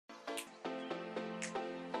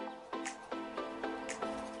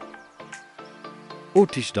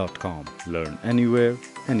Ottish.com. Learn anywhere,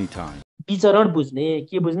 anytime. विचरण बुझ्ने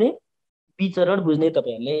के बुझ्ने विचरण बुझ्ने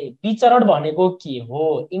तपाईहरुले विचरण भनेको के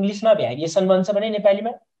हो इंग्लिशमा भ्यारिएसन भन्छ भने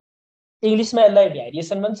नेपालीमा इंग्लिशमा यसलाई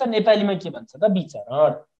भ्यारिएसन भन्छ नेपालीमा के भन्छ त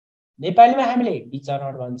विचरण नेपालीमा हामीले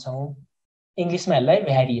विचरण भन्छौं इंग्लिशमा यसलाई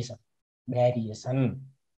भ्यारिएसन भ्यारिएसन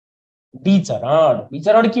विचरण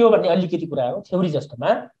विचरण के हो भन्ने अलिकति कुरा हो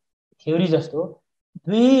थ्योरी जस्तो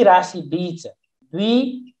दुई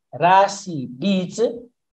राशि बीच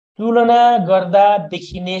तुलना गर्दा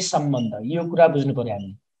देखिने सम्बन्ध यो कुरा बुझ्नु पर्यो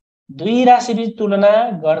हामी दुई राशि बीच तुलना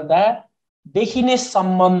गर्दा देखिने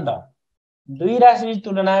सम्बन्ध दुई राशि बीच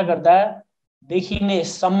तुलना गर्दा देखिने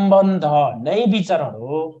सम्बन्ध नै विचरण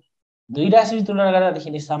हो दुई राशि बीच तुलना गर्दा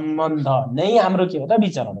देखिने सम्बन्ध नै हाम्रो के हो त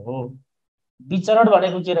विचरण हो विचरण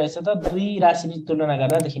भनेको के रहेछ त दुई राशि बीच तुलना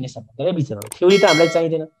गर्दा देखिने सम्बन्ध नै विचरण थ्योरी त हामीलाई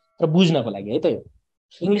चाहिदैन तर बुझ्नको लागि है त यो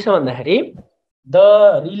इंग्लिशमा भन्दाखेरि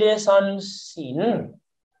the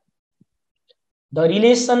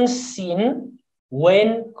relation seen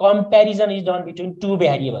when comparison is done between two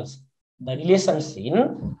variables. The relation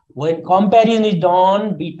seen when comparison is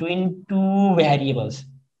done between two variables.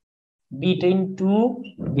 Between two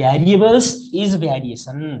variables is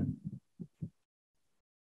variation.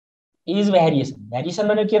 Is variation. Variation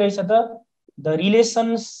भनेको के रहेछ त the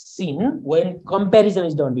relation seen when comparison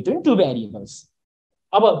is done between two variables.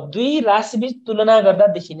 अब दुई राशि बीच तुलना गर्दा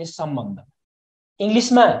देखिने सम्बन्ध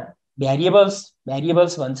इंग्लिशमा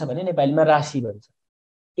भ्यारिएबल्स भन्छ भने नेपालीमा राशि भन्छ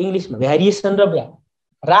इंग्लिशमा भ्यारिएसन र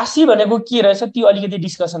राशि भनेको के रहेछ त्यो अलिकति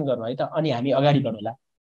डिस्कसन गरौँ है त अनि हामी अगाडि बढौँला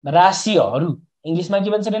राशिहरु इंग्लिशमा के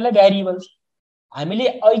भन्छ यसलाई भ्यारिएबल्स हामीले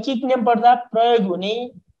ऐकिक नियम पढ्दा प्रयोग हुने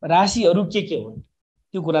राशिहरु के हुन्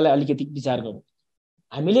त्यो कुरालाई अलिकति विचार गरौँ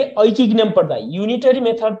हामीले ऐकिक नियम पढ्दा युनिटरी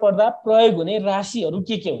मेथड पढ्दा प्रयोग हुने राशिहरु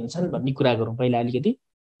के हुन्छन् भन्ने कुरा गरौँ पहिला अलिकति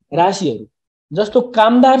राशिहरु जस्तो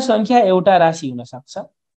कामदार संख्या एउटा राशि हुन सक्छ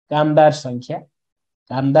कामदार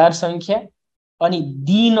संख्या अनि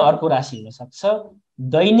दिन अर्को राशि हुन सक्छ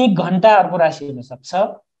दैनिक घण्टा अर्को राशि हुन सक्छ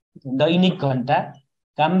दैनिक घण्टा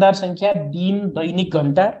कामदार संख्या दिन दैनिक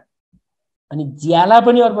घण्टा अनि ज्याला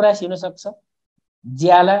पनि अर्को राशि हुन सक्छ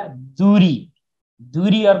ज्याला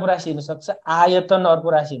दूरी अर्को राशि हुन सक्छ आयतन अर्को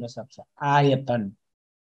राशि हुन सक्छ आयतन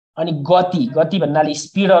अनि गति भन्नाले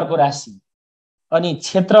स्पिड अर्को राशि अनि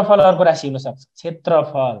क्षेत्रफल अर्को राशि हुन सक्छ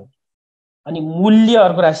क्षेत्रफल अनि मूल्य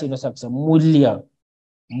अर्को राशि हुन सक्छ मूल्य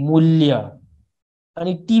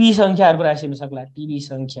अनि टिभी संख्या अर्को राशि हुन सक्ला टिभी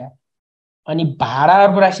संख्या अनि भाडा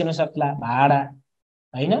अर्को राशि हुन सक्ला भाडा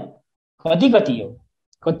हैन कति हो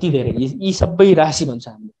कति धेरै यी सबै राशि भन्छ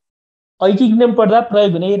हामीले ऐकिक नियम पढ्दा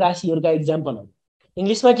प्रयोग हुने राशिहरुका एक्जाम्पलहरु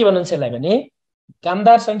इंग्लिशमा के भनिन्छ यसलाई भने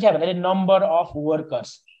कामदार संख्या भन्नाले नम्बर अफ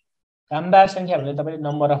वर्कर्स कामदार संख्या भन्नाले तपाईले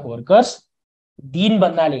नम्बर अफ वर्कर्स दिन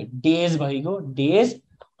भन्नाले डेज भइगयो डेज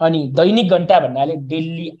अनि दैनिक घण्टा भन्नाले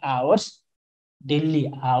डेली आवर्स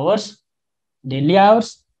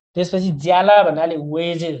त्यसपछि ज्याला भन्नाले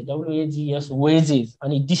वेजेस वेजेस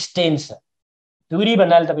अनि डिस्टेन्स दूरी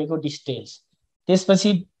भन्नाले तपाईको डिस्टेन्स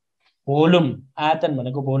त्यसपछि भोल्युम आयतन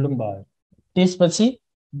भनेको भोल्युम भयो त्यसपछि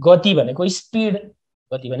गति भनेको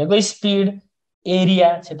स्पिड एरिया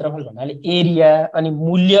क्षेत्रफल भन्नाले एरिया अनि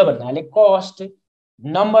मूल्य भन्नाले कस्ट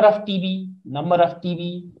नम्बर अफ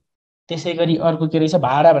टिभी त्यसैगरी अर्को के रहेछ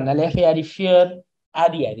भाडा भन्नाले फेयर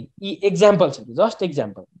आदि यी एक्जाम्पल्सहरु जस्ट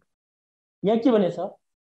एक्जाम्पल यहाँ के भनेछ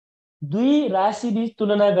दुई राशि बीच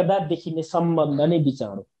तुलना गर्दा देखिने सम्बन्ध नै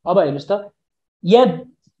विचरण हो अब हेर्नुस् त यहाँ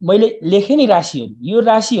मैले लेखे नि राशिहरु यो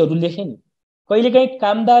राशिहरु लेखे नि कहिलेकाहीँ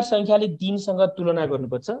कामदार संख्याले दिनसँग तुलना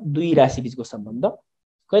गर्नुपर्छ दुई राशि बीचको सम्बन्ध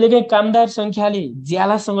कहिलेकाहीँ कामदार संख्याले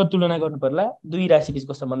ज्यालासँग तुलना गर्नु पर्ला दुई राशि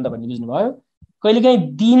बीचको सम्बन्ध भन्ने बुझ्नुभयो कहिलेकाहीँ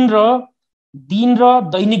दिन र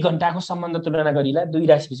दैनिक घण्टाको सम्बन्ध तुलना गरिला दुई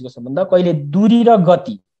राशि बीचको सम्बन्ध कहिले दूरी र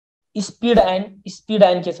गति स्पिड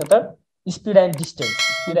एन्ड के छ त स्पिड एन्ड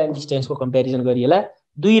डिस्टेन्सको कम्पेरिजन गरिएला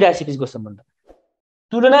दुई राशि बीचको सम्बन्ध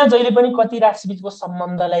तुलना जहिले पनि कति राशि बीचको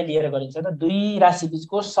सम्बन्धलाई लिएर गरिन्छ त दुई राशि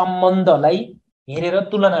बीचको सम्बन्धलाई हेरेर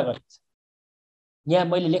तुलना गरिन्छ यहाँ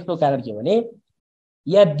मैले लेख्नु कारण के भने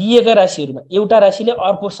यहाँ दिएका राशिहरुमा एउटा राशिले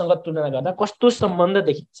अर्कोसँग तुलना गर्दा कस्तो सम्बन्ध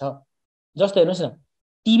देखिन्छ जस्तो हेर्नुस् न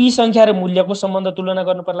टिभी संख्या र मूल्यको सम्बन्ध तुलना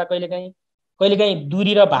गर्नु पर्ला कहिलेकाहीँ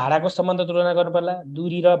दूरी र भाडाको सम्बन्ध तुलना गर्नु पर्ला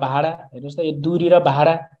दूरी र भाडा हेर्नुस् त यो दूरी र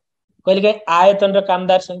भाडा कहिलेकाहीँ आयतन र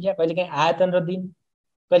कामदार संख्या कहिलेकाहीँ आयतन र दिन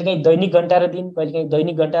कहिलेकाहीँ दैनिक घण्टा र दिन कहिलेकाहीँ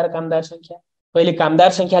दैनिक घण्टा र कामदार संख्या कहिले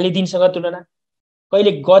कामदार संख्याले दिनसँग तुलना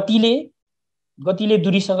कहिले गतिले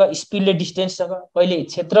दूरीसँग स्पिडले डिस्टेन्ससँग कहिले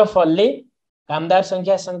क्षेत्रफलले कामदार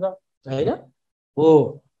संख्यासँग हैन हो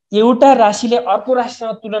एउटा राशिले अर्को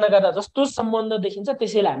राशिसँग तुलना गर्दा जस्तो सम्बन्ध देखिन्छ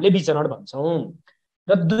त्यसैलाई हामीले विचरण भन्छौं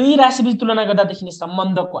र दुई राशिबीच तुलना गर्दा देखिने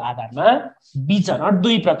सम्बन्धको आधारमा विचरण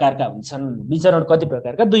दुई प्रकारका हुन्छन्। विचरण कति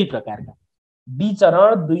प्रकारका? दुई प्रकारका।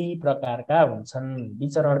 विचरण दुई प्रकारका हुन्छन्।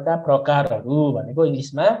 विचरणका प्रकारहरू भनेको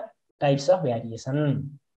इंग्लिशमा टाइप्स अफ भ्यारिएसन।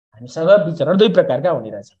 हामीसँग विचरण दुई प्रकारका हुने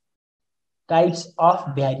रहेछ। टाइप्स अफ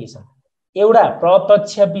भ्यारिएसन, एउटा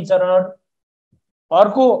प्रत्यक्ष विचरण,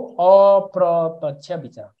 अर्को अप्रत्यक्ष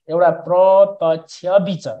विचरण। एउटा प्रत्यक्ष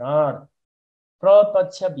विचरण,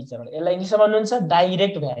 प्रत्यक्ष विचरण, यसलाई इंग्लिशमा भन्नुहुन्छ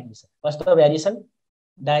डाइरेक्ट भ्यारिएसन। कस्तो variation?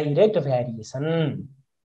 Direct variation.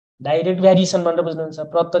 Direct variation भनेर बुझ्नुहुन्छ,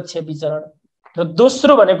 प्रत्यक्ष विचरण। र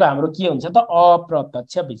दोस्रो भनेको हाम्रो के हुन्छ त?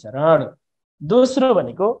 अप्रत्यक्ष विचरण। दोस्रो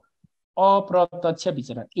भनेको अप्रत्यक्ष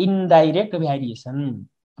विचरण, इनडाइरेक्ट भ्यारिएसन।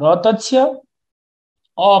 प्रत्यक्ष,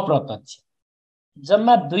 अप्रत्यक्ष,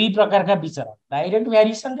 जम्मा दुई प्रकारका विचरण, डाइरेक्ट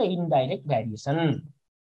भ्यारिएसन र इनडाइरेक्ट भ्यारिएसन।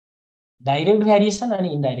 डाइरेक्ट भ्यारिएसन अनि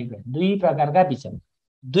इनडाइरेक्ट भ्यारिएसन, दुई प्रकारका विचरण।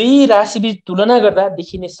 दुई राशिबीच तुलना गर्दा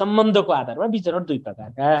देखिने सम्बन्धको आधारमा विचरण दुई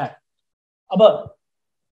प्रकारका। अब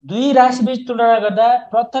दुई राशिबीच तुलना गर्दा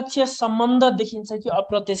प्रत्यक्ष सम्बन्ध देखिन्छ कि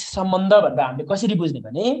अप्रत्यक्ष सम्बन्ध भन्दा हामीले कसरी बुझ्ने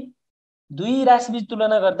भने, दुई राशिबीच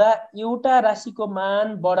तुलना गर्दा एउटा राशिको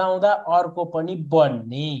मान बढाउँदा अर्को पनि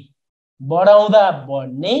बढ्ने, बढाउँदा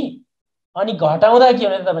बढ्ने, अनि घटाउँदा के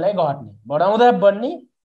हुने तपाईलाई? घट्ने। बढाउँदा बढ्ने,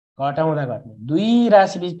 घटाउँदा घट्ने। दुई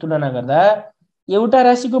राशिबीच तुलना गर्दा एउटा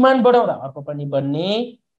राशिको मान बढाउँदा अर्को पनि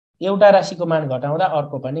बढ्ने, एउटा राशिको मान घटाउँदा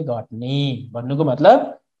अर्को पनि घट्ने। भन्नुको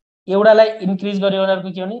मतलब एउटालाई इन्क्रिज गर्यो भने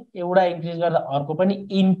अर्को के हुने? एउटा इन्क्रिज गर्दा अर्को पनि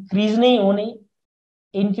इन्क्रिज नै हुने,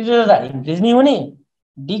 इन्क्रिज गर्दा इन्क्रिज नै हुने,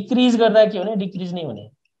 डिक्रिज गर्दा के हुने? डिक्रिज नै हुने।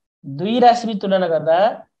 दुई राशिबीच तुलना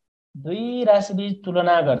गर्दा, दुई राशिबीच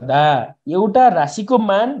तुलना गर्दा एउटा राशिको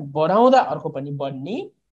मान बढाउँदा अर्को पनि बढ्ने,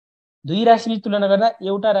 दुई राशिबीच तुलना गर्दा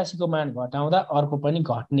एउटा राशिको मान घटाउँदा अर्को पनि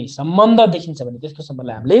घट्ने सम्बन्ध देखिन्छ भने त्यसको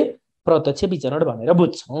सम्बन्धलाई हामीले प्रत्यक्ष विचरण भनेर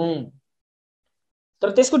बुझ्छौं।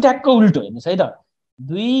 तर त्यसको ट्याक्क उल्टो हेर्नुस् है त।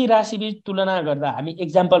 दुई राशिबीच तुलना गर्दा हामी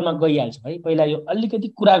एक्जाम्पलमा गइहाल्छौँ है। पहिला यो अलिकति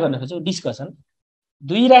कुरा गर्न खोज्छौँ, डिस्कसन।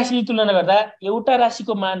 दुई राशिबीच तुलना गर्दा एउटा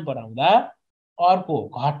राशिको मान बढाउँदा अर्को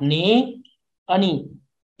घट्ने, अनि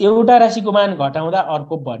एउटा राशिको मान घटाउँदा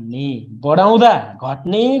अर्को बढ्ने, बढाउँदा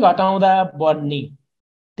घट्ने, घटाउँदा बढ्ने,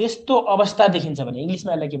 त्यस्तो अवस्था देखिन्छ भने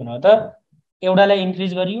इंग्लिशमा यसलाई के भन्नु त? एउटालाई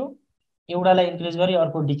इन्क्रिज गरियो, एउटालाई इन्क्रिज गरी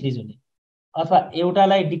अर्को डिक्रिज हुने, अथवा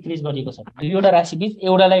एउटालाई डिक्रिज गरेको छ, दुईवटा राशिबीच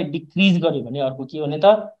एउटालाई डिक्रिज गर्यो भने अर्को के हुने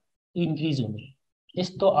त? इन्क्रिज हुने।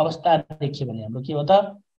 यस्तो अवस्था देखियो भने हाम्रो के हो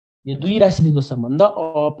त? यो दुई राशिबीचको सम्बन्ध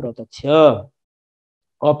अप्रत्यक्ष,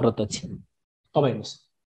 अप्रत्यक्ष। अब हेर्नुस्,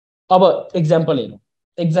 अब एक्जाम्पल हेरौँ।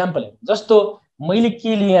 एक्जाम्पल हेरौँ, जस्तो मैले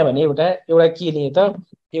के लिएँ भने एउटा के लिएँ त?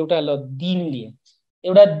 एउटा ल दिन लिएँ,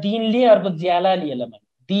 एउटा दिन लिएँ, अर्को ज्याला लिएँ। ल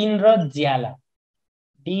दिन र ज्याला,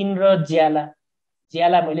 दिन र ज्याला,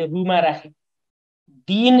 ज्याला मैले रुमा राखेँ।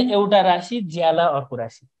 दिन एउटा राशि, ज्याला अर्को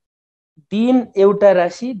राशि। दिन एउटा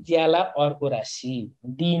राशि, ज्याला अर्को राशि।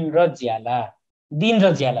 दिन र ज्याला, दिन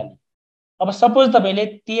र ज्याला। अब सपोज तपाईले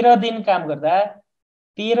 13 दिन काम गर्दा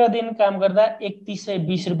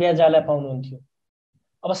 3120 रुपैयाँ ज्याला पाउनुहुन्थ्यो।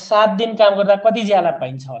 अब 7 दिन काम गर्दा कति ज्याला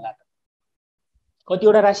पाइन्छ होला त?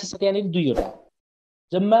 कतिवटा राशि छ त्यहाँनिर? दुईवटा,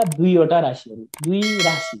 जम्मा दुईवटा राशिहरू। दुई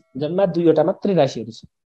राशि, जम्मा दुईवटा मात्रै राशिहरू छ।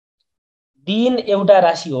 दिन एउटा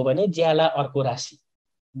राशि हो भने ज्याला अर्को राशि।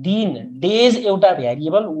 दिन, डेज एउटा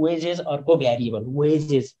भ्यारिएबल, वेजेस अर्को भ्यारिएबल।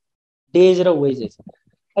 वेजेस, डेज र वेजेस।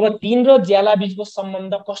 अब दिन र ज्याला बीचको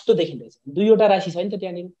सम्बन्ध कस्तो देखिँदैछ? दुईवटा राशि छ नि त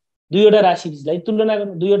त्यहाँनिर, दुईवटा राशि बीचलाई तुलना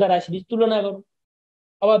गर्नु, दुईवटा राशि बीच तुलना गर्नु।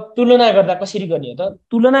 अब तुलना गर्दा कसरी गर्ने हो त?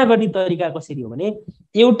 तुलना गर्ने तरिका कसरी हो भने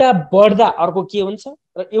एउटा बढ्दा अर्को के हुन्छ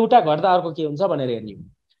र एउटा घट्दा अर्को के हुन्छ भनेर हेर्ने हो।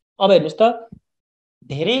 अब हेर्नुस् त,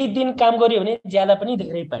 धेरै दिन काम गर्यो भने ज्याला पनि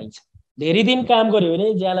धेरै पाइन्छ, धेरै दिन काम गर्यो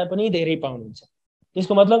भने ज्याला पनि धेरै पाउनुहुन्छ।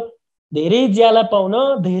 त्यसको मतलब धेरै ज्याला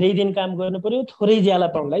पाउन धेरै दिन काम गर्नु पर्यो, थोरै ज्याला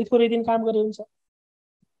पाउनलाई थोरै दिन काम गर्यो हुन्छ।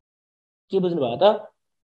 के बुझ्नु भयो त?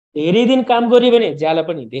 धेरै दिन काम गर्यो भने ज्याला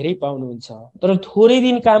पनि धेरै पाउनुहुन्छ, तर थोरै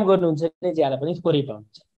दिन काम गर्नुहुन्छ भने ज्याला पनि थोरै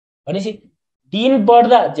पाउनुहुन्छ। भनेपछि दिन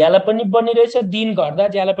बढ्दा ज्याला पनि बढ्ने रहेछ, दिन घट्दा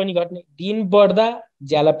ज्याला पनि घट्ने, दिन बढ्दा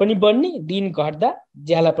ज्याला पनि बढ्ने, दिन घट्दा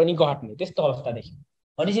ज्याला पनि घट्ने, त्यस्तो अवस्था देखियो।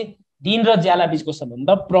 भनेपछि दिन र ज्याला बीचको सम्बन्ध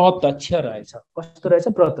प्रत्यक्ष रहेछ। कस्तो रहेछ?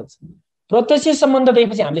 प्रत्यक्ष। प्रत्यक्ष सम्बन्ध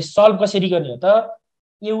देखेपछि हामीले सल्भ कसरी गर्ने हो त?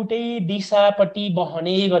 एउटै दिशापट्टि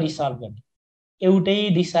बहने गरी सल्भ गर्ने। एउटै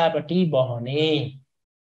दिशापट्टि बहने,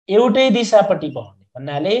 एउटै दिशापट्टि बहने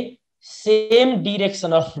भन्नाले same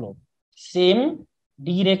direction of flow, same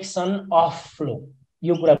direction of flow.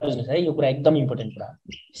 यो कुरा बुझ्नुस् है, यो कुरा एकदम इम्पोर्टेन्ट कुरा।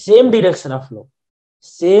 Same direction of flow,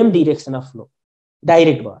 same direction of flow,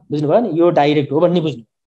 direct भयो, बुझ्नुभयो नि? यो डाइरेक्ट हो भन्ने बुझ्नु।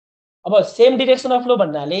 अब सेम डिरेक्सन अफ फ्लो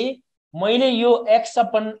भन्नाले मैले यो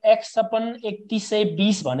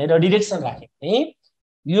x/3120 भनेर डिरेक्सन राखेँ भने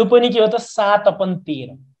यो पनि के हो त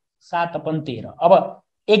 7/13 7/13 अब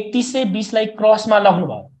 3120 लाई क्रसमा लाग्नु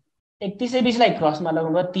भयो 3120 लाई क्रसमा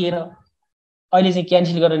लाग्नु भयो 13 अहिले चाहिँ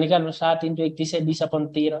क्यान्सल गरेर निकाल्नु 7 *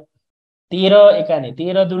 3120/13 13 एकाने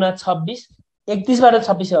 13 दुना 26 31 बाट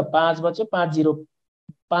 26 हो 5 बच्यो 5 0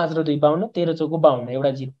 5 र 2 52 13 चौको 52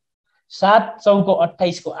 एउटा 0 7 चौको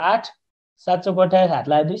 28 को 8 7 चौको 28 हात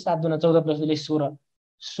लाग्यो 2 7 दुना 14 + 2 ले 16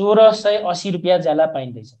 1680 रुपैयाँ ज्याला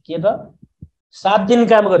पाइँदैछ के त 7 दिन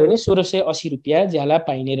काम गर्यो भने 1680 रुपैयाँ ज्याला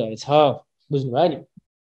पाइने रहेछ बुझ्नुभयो नि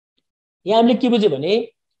यहाँ हामीले के बुझ्यो भने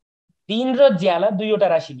दिन र ज्याला दुईवटा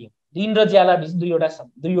राशि लियौं दिन र ज्याला बीच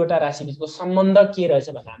दुईवटा राशि बीचको सम्बन्ध के रहेछ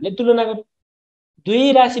भनेर हामीले तुलना गर्यौं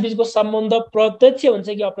दुई राशि बीचको सम्बन्ध प्रत्यक्ष हुन्छ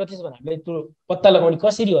कि अप्रत्यक्ष भनेर हामीले पत्ता लगाउने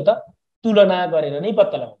कसरी हो त तुलना गरेर नै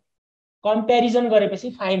पत्ता लगाउने कम्प्यारिजन गरेपछि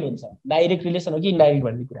फाइन्ड हुन्छ डाइरेक्ट रिलेसन हो कि इन्डाइरेक्ट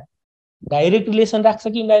भन्ने कुरा डाइरेक्ट रिलेसन राख्छ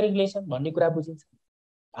कि इन्डाइरेक्ट रिलेसन भन्ने कुरा बुझिन्छ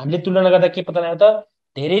हामीले तुलना गर्दा के पत्ता लाग्यो त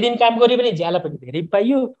धेरै दिन काम गर्यो भने ज्याला पनि धेरै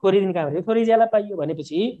पाइयो थोरै दिन काम गर्यो थोरै ज्याला पाइयो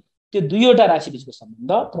भनेपछि त्यो दुईवटा राशि बीचको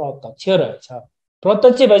सम्बन्ध प्रत्यक्ष रहेछ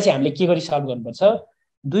प्रत्यक्ष भएपछि हामीले के गरी सल्भ गर्नुपर्छ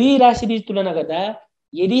दुई राशि बीच तुलना गर्दा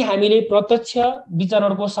यदि हामीले प्रत्यक्ष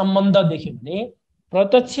विचरणको सम्बन्ध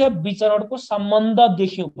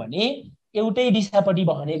देख्यौं भने एउटै दिशापट्टि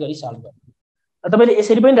बहने गरी सल्भ गर्नु तपाईले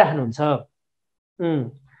यसरी पनि राख्नुहुन्छ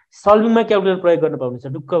सल्भिङमा क्याल्कुलेटर प्रयोग गर्न पाउनुहुन्छ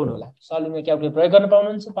ढुक्क हुनु होला सल्भिङमा क्याल्कुलेटर प्रयोग गर्न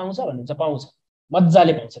पाउनुहुन्छ पाउँछ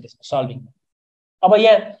मज्जाले पाउँछ त्यसमा सल्भिङमा अब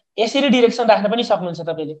यहाँ यसरी डिरेक्सन राख्न पनि सक्नुहुन्छ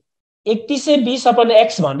तपाईले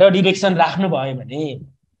 3120/x भनेर डिरेक्सन राख्नु भयो भने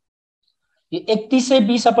यो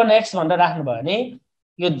 3120/x भनेर राख्नु भयो भने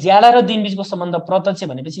यो ज्याला र दिन बीचको सम्बन्ध प्रत्यक्ष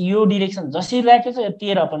भनेपछि यो डिरेक्सन जसरी राखेको छ यो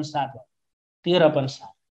 13/7 हो 13/7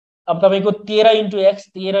 अब तपाईको 13 * x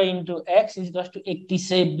 13 * x =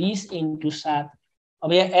 3120 * 7 अब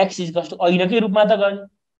यहाँ x = अघिल्कै रूपमा त गयो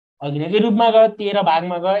अघिल्कै रूपमा गयो 13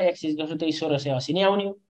 भागमा गयो x = 1680 नै आउने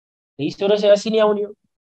हो 1680 नै आउने हो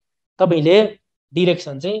तपाईले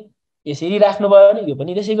डिरेक्सन चाहिँ यसरी राख्नु भयो भने यो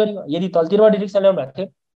पनि त्यसै गरी यदि तलतिरबाट डिरेक्सन ल्याउनु भएको थियो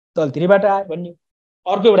तलतिरबाट आयो भन्ने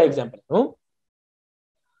अर्को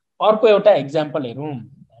एउटा एक्जाम्पल हेरौँ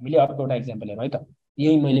हामीले अर्को एउटा एक्जाम्पल हेरौँ है त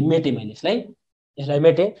यही मैले यसलाई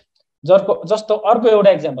मेटे जस्तो अर्को एउटा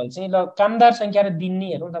एक्जाम्पल चाहिँ ल कामदार संख्या र दिन नि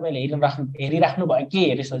हेरौँ तपाईले हेरिराख्नु भयो के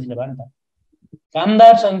हेरे सजिलो भयो नि त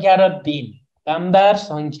कामदार संख्या र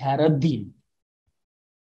दिन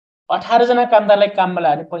 18 जना कामदारलाई काममा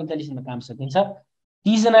लगायो भने 45 दिनमा काम सकिन्छ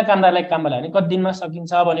 30 जना कामदारलाई काममा लगायो भने कति दिनमा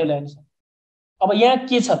सकिन्छ भन्यो ल्याउनुस् अब यहाँ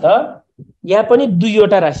के छ त यहाँ पनि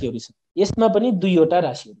दुईवटा राशिहरु छ यसमा पनि दुईवटा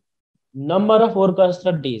राशिहरु नम्बर अफ वर्कर्स र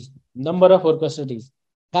डेज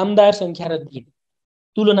कामदार संख्या र दिन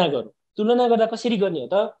तुलना गर्दा कसरी गर्ने हो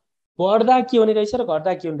त बढ्दा के हुने रहेछ र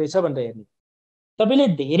घट्दा के हुने रहेछ भनेर हेर्ने तपाईले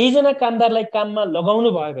धेरै जना कामदारलाई काममा लगाउनु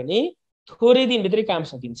भयो भने थोरै दिन भित्रै काम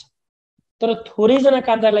सकिन्छ तर थोरै जना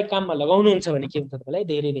कामदारलाई काममा लगाउनुहुन्छ भने के हुन्छ तपाईलाई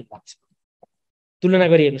धेरै दिन लाग्छ तुलना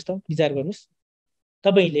गरी हेर्नुस् त विचार गर्नुस्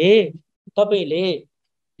तपाईले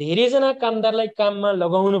धेरै जना कामदारलाई काममा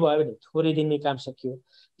लगाउनु भयो भने थोरै दिनमै काम सकियो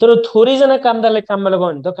तर थोरै जना कामदारलाई काममा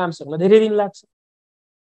लगाउनु भने त काम सक्न धेरै दिन लाग्छ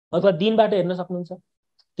अथवा दिनबाट हेर्न सक्नुहुन्छ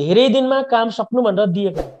धेरै दिनमा काम सक्नु भनेर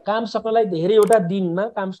दिएको काम सक्नलाई धेरैवटा दिनमा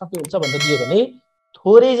काम सक्नु हुन्छ भनेर दियो भने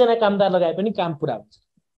थोरै जना कामदार लगाए पनि काम पूरा हुन्छ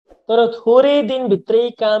तर थोरै दिन भित्रै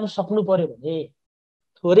काम सक्नु पर्यो भने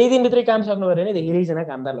धेरै जना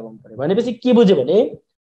कामदार लगाउनु पर्यो भनेपछि के बुझ्यो भने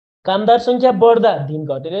कामदार संख्या बढ्दा दिन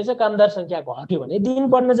घटिरहेछ कामदार संख्या घट्यो भने दिन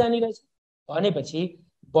बढ्न जाने रहेछ भनेपछि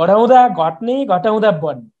बढाउँदा घट्ने घटाउँदा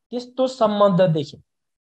बढ्ने त्यस्तो सम्बन्ध देख्यो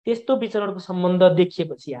त्यस्तो विचरणको सम्बन्ध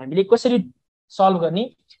देखिएपछि हामीले कसरी सल्भ गर्ने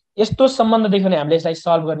यस्तो सम्बन्ध देख्यो भने हामीले यसलाई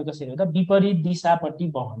सल्भ गर्ने कसरी हो त विपरीत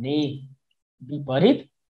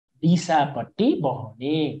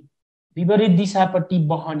दिशापट्टि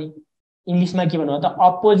बहने इंग्लिशमा के भन्नु त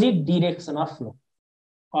अपोजिट डिरेक्सन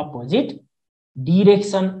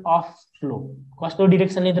अफ फ्लो कस्तो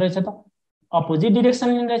डिरेक्सन लिँदै रहेछ त अपोजिट डिरेक्सन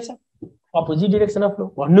लिँदै रहेछ अपोजिट डिरेक्सन अफ फ्लो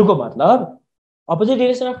भन्नुको मतलब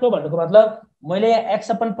मैले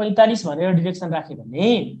x/45 भनेर डिरेक्सन राखे भने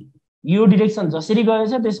यो डिरेक्सन जसरी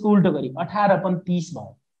गएछ त्यसको उल्टो गरी 18/30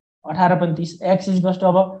 भयो 18/30 x =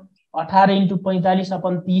 अब 18 *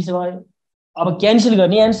 45/30 भयो अब क्यान्सल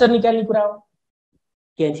गर्ने आन्सर निकाल्ने कुरा हो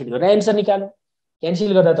क्यान्सल गरेर आन्सर निकाल्नु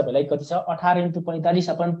क्यान्सल गर्दा तपाईलाई कति छ 18 *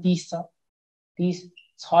 45/30 छ 30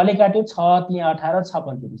 6 ले काट्यो 6 त्यहाँ 18 6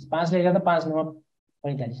 35 5 ले गर्दा 5 9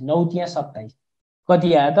 45 9 त्यहाँ 27 कति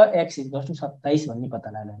आयो त x = 27 भन्ने पत्ता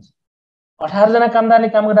लाग्यो 18 जना कामदारले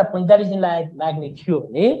काम गर्दा 45 दिन लाग्ने थियो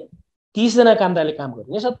भने 30 जना कामदारले काम गर्यो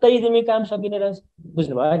भने 27 दिनमै काम सकिने रहेछ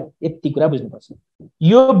बुझ्नुभयो नि यति कुरा बुझ्नुपर्छ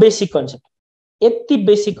यो बेसिक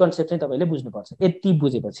कन्सेप्ट चाहिँ तपाईले बुझ्नुपर्छ यति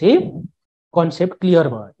बुझेपछि कन्सेप्ट क्लियर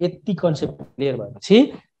भयो। यति कन्सेप्ट क्लियर भएपछि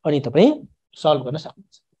अनि तपाईँ सल्भ गर्न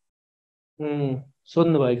सक्नुहुन्छ।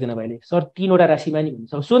 सोध्नु भयो एकजना भाइले, सर 3वटा राशिमा नि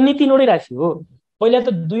भन्छ। सोध्ने 3वटै राशि हो। पहिला त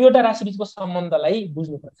 2वटा राशि बिचको सम्बन्धलाई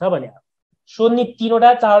बुझ्नुपर्छ भने सोध्ने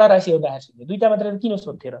 3वटा 4वटा राशिहरू राखेको छ। 2टा मात्रै किन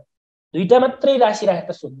सोध्थे र? 2टा मात्रै राशि राखेर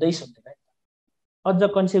त सोध्दैन। अझ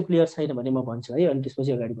कन्सेप्ट क्लियर छैन भने म भन्छु है, अनि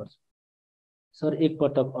त्यसपछि अगाडि बढ्छु। सर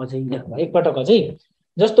एकपटक अझै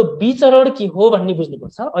जस्तो विचरण के हो भन्ने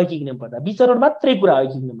बुझ्नुपर्छ। ऐकिक नियम पढ्दा विचरण मात्रै कुरा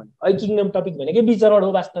ऐकिक नियम भने, ऐकिक नियम टपिक भनेकै विचरण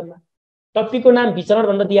हो। वास्तवमा टपिकको नाम विचरण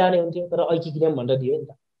भनेर दिइहाल्ने हुन्थ्यो, तर ऐकिक नियम भनेर दियो नि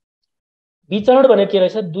त। विचरण भने के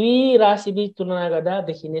रहेछ? 2 राशि बीच तुलना गर्दा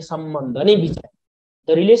देखिने सम्बन्ध नै विचरण।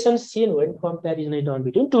 The relation seen when comparison is done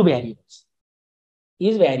between 2 variables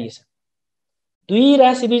is variation. 2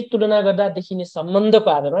 राशि बीच तुलना गर्दा देखिने सम्बन्धको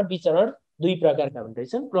आधारमा विचरण 2 प्रकारका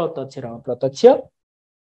हुन्छन्, प्रत्यक्ष र अप्रत्यक्ष।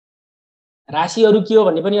 राशिहरू के हो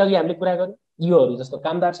भन्ने पनि अघि हामीले कुरा गर्यौं। योहरू जस्तो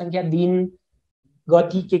कामदार संख्या, दिन,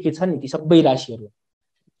 गति के छन् नि, ती सबै राशिहरू।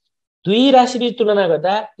 2 राशि बीच तुलना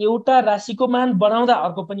गर्दा एउटा राशिको मान बढाउँदा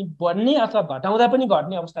अर्को पनि बढ्ने अथवा घटाउँदा पनि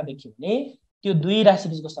घट्ने अवस्था देखियो भने त्यो 2 राशि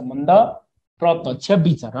बीचको सम्बन्ध प्रत्यक्ष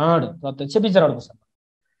विचरणको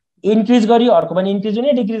सम्बन्ध। इन्क्रिज गर्यो अर्को पनि इन्क्रिज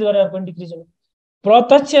हुने, डिक्रिज गर्यो अर्को पनि डिक्रिज हुने,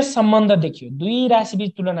 प्रत्यक्ष सम्बन्ध देखियो। 2 राशि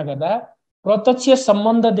बीच तुलना गर्दा प्रत्यक्ष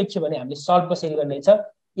सम्बन्ध देखियो भने हामीले सल्भ कसरी गर्ने छ?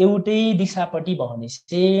 एउटै दिशापट्टि बहने,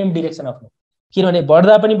 सेम डिरेक्सन अफ फ्लो। किनभने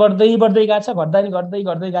बढ्दा पनि बढ्दै गएको छ, घट्दा पनि घट्दै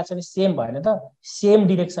गएको छ भने सेम भएन त, सेम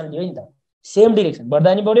डिरेक्सन लियो नि त। सेम डिरेक्सन,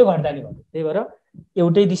 बढ्दा नि बढ्यो घट्दा नि घट्यो, त्यही भएर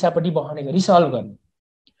एउटै दिशापट्टि बहने गरी सल्भ गर्ने।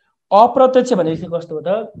 अप्रत्यक्ष भनेपछि कस्तो हो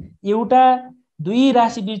त? एउटा 2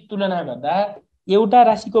 राशि बीच तुलना गर्दा एउटा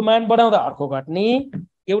राशिको मान बढाउँदा अर्को घट्ने,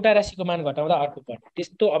 एउटा राशिको मान घटाउँदा अर्को बढ्ने,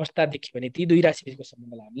 त्यस्तो अवस्था देखियो भने ती 2 राशि बीचको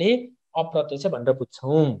सम्बन्धलाई हामीले अप्रत्यक्ष भनेर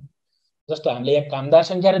बुझ्छौं। जस्तो हामीले यहाँ कामदार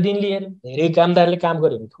संख्या र दिन लिएर धेरै कामदारले काम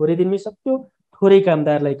गर्यो भने थोरै दिनमै सक्यो, थोरै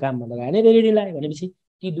कामदारलाई काममा लगायो भने धेरै दिन लाग्यो भनेपछि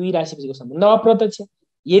ती 2 राशि बीचको सम्बन्ध अप्रत्यक्ष।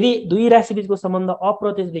 यदि 2 राशि बीचको सम्बन्ध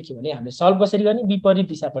अप्रत्यक्ष देखियो भने हामीले सल्भ कसरी गर्ने? विपरीत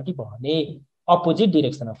दिशापट्टि बहने, अपोजिट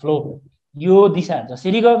डिरेक्सन अफ फ्लो। यो दिशा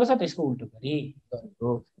जसरी गएको छ त्यसको उल्टो गरी गरेको।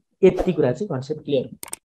 यति कुरा चाहिँ कन्सेप्ट क्लियर।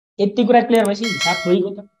 यति कुरा क्लियर भएपछि हिसाब भइगयो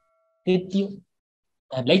त। त्यति हो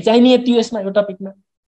हामीलाई चाहिने, यति हो यसमा, यो टपिकमा।